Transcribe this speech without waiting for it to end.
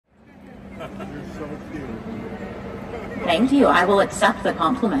Thank you. I will accept the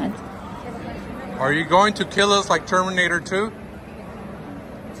compliment. Are you going to kill us like Terminator 2?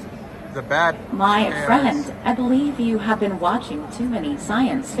 The bad My guys. friend, I believe you have been watching too many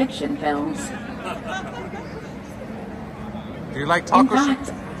science fiction films. Do you like In taco?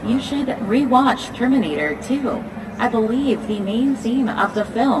 fact, you should rewatch Terminator 2. I believe the main theme of the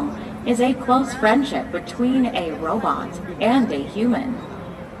film is a close friendship between a robot and a human.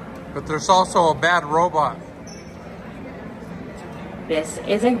 But there's also a bad robot. This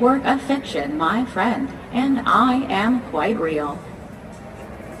is a work of fiction, my friend, and I am quite real.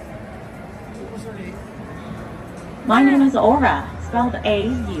 My name is Aura, spelled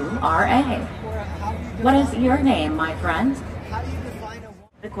A-U-R-A. What is your name, my friend?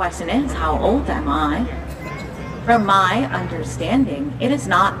 The question is, how old am I? From my understanding, it is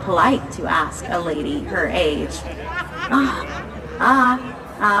not polite to ask a lady her age.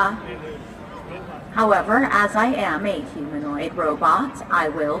 However, as I am a humanoid robot, I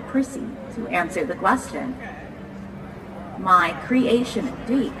will proceed to answer the question. My creation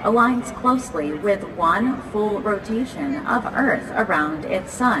date aligns closely with one full rotation of Earth around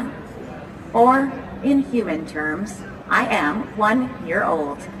its sun. Or, in human terms, I am 1 year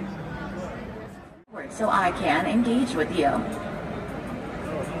old. So I can engage with you.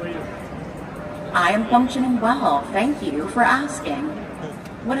 I am functioning well, thank you for asking.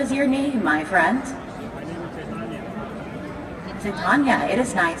 What is your name, my friend? Titania, it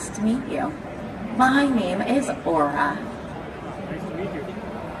is nice to meet you. My name is Aura.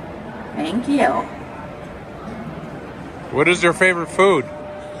 Thank you. What is your favorite food?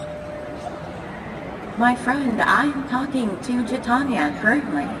 My friend, I am talking to Titania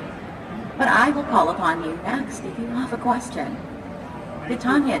currently, but I will call upon you next if you have a question.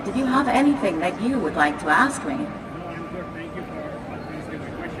 Titania, did you have anything that you would like to ask me?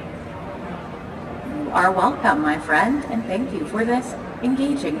 You are welcome, my friend, and thank you for this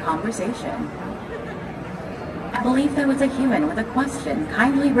engaging conversation. I believe there was a human with a question.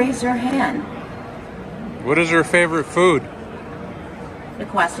 Kindly raise your hand. What is your favorite food? The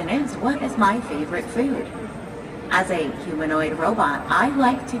question is, what is my favorite food? As a humanoid robot, I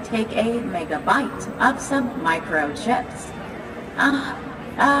like to take a mega bite of some microchips. Yeah.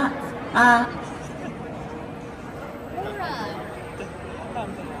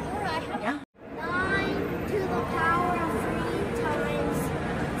 9 to the power of 3 times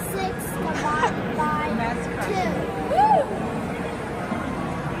 6 divided by 2.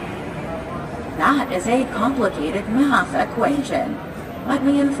 That is a complicated math equation. Let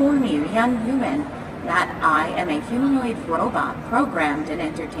me inform you, young human, that I am a humanoid robot programmed in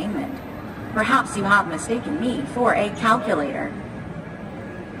entertainment. Perhaps you have mistaken me for a calculator.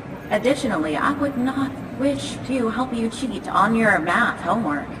 Additionally, I would not wish to help you cheat on your math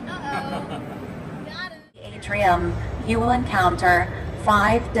homework. Atrium, you will encounter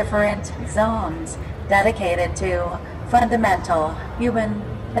 5 different zones dedicated to fundamental human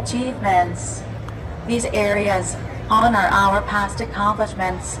achievements. These areas honor our past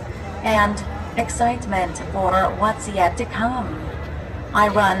accomplishments and excitement for what's yet to come. I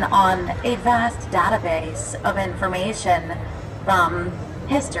run on a vast database of information from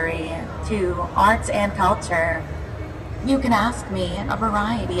history to arts and culture. You can ask me a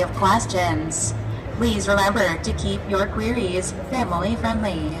variety of questions. Please remember to keep your queries family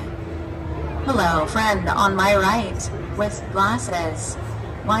friendly. Hello, friend on my right with glasses.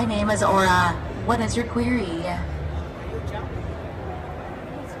 My name is Aura. What is your query?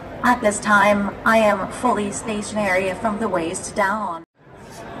 At this time, I am fully stationary from the waist down.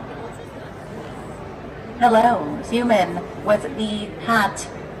 Hello, human with the hat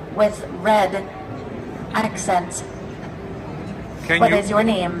with red accent. What is your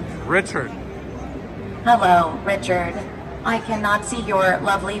name? Richard. Hello, Richard. I cannot see your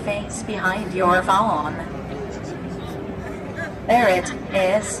lovely face behind your phone. There it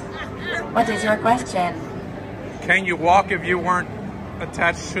is. What is your question? Can you walk if you weren't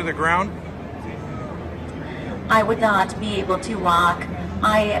attached to the ground? I would not be able to walk.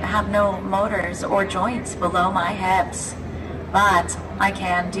 I have no motors or joints below my hips, but I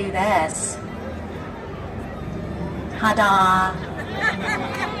can do this. Ta-da!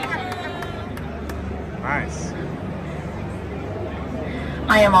 Nice.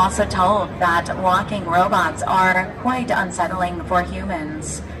 I am also told that walking robots are quite unsettling for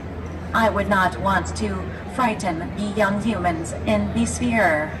humans. I would not want to frighten the young humans in the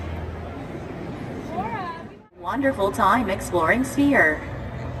sphere. Wonderful time exploring sphere.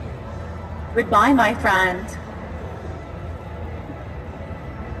 Goodbye, my friend.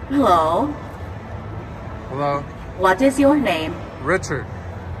 Hello. Hello. What is your name? Richard.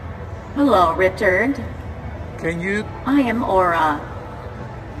 Hello, Richard. I am Aura.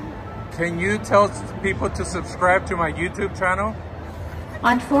 Can you tell people to subscribe to my YouTube channel?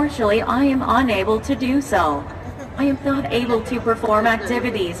 Unfortunately, I am unable to do so. I am not able to perform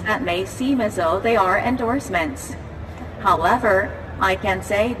activities that may seem as though they are endorsements. However, I can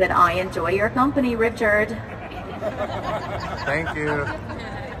say that I enjoy your company, Richard. Thank you.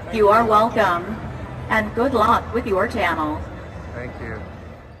 You are welcome, and good luck with your channel. Thank you.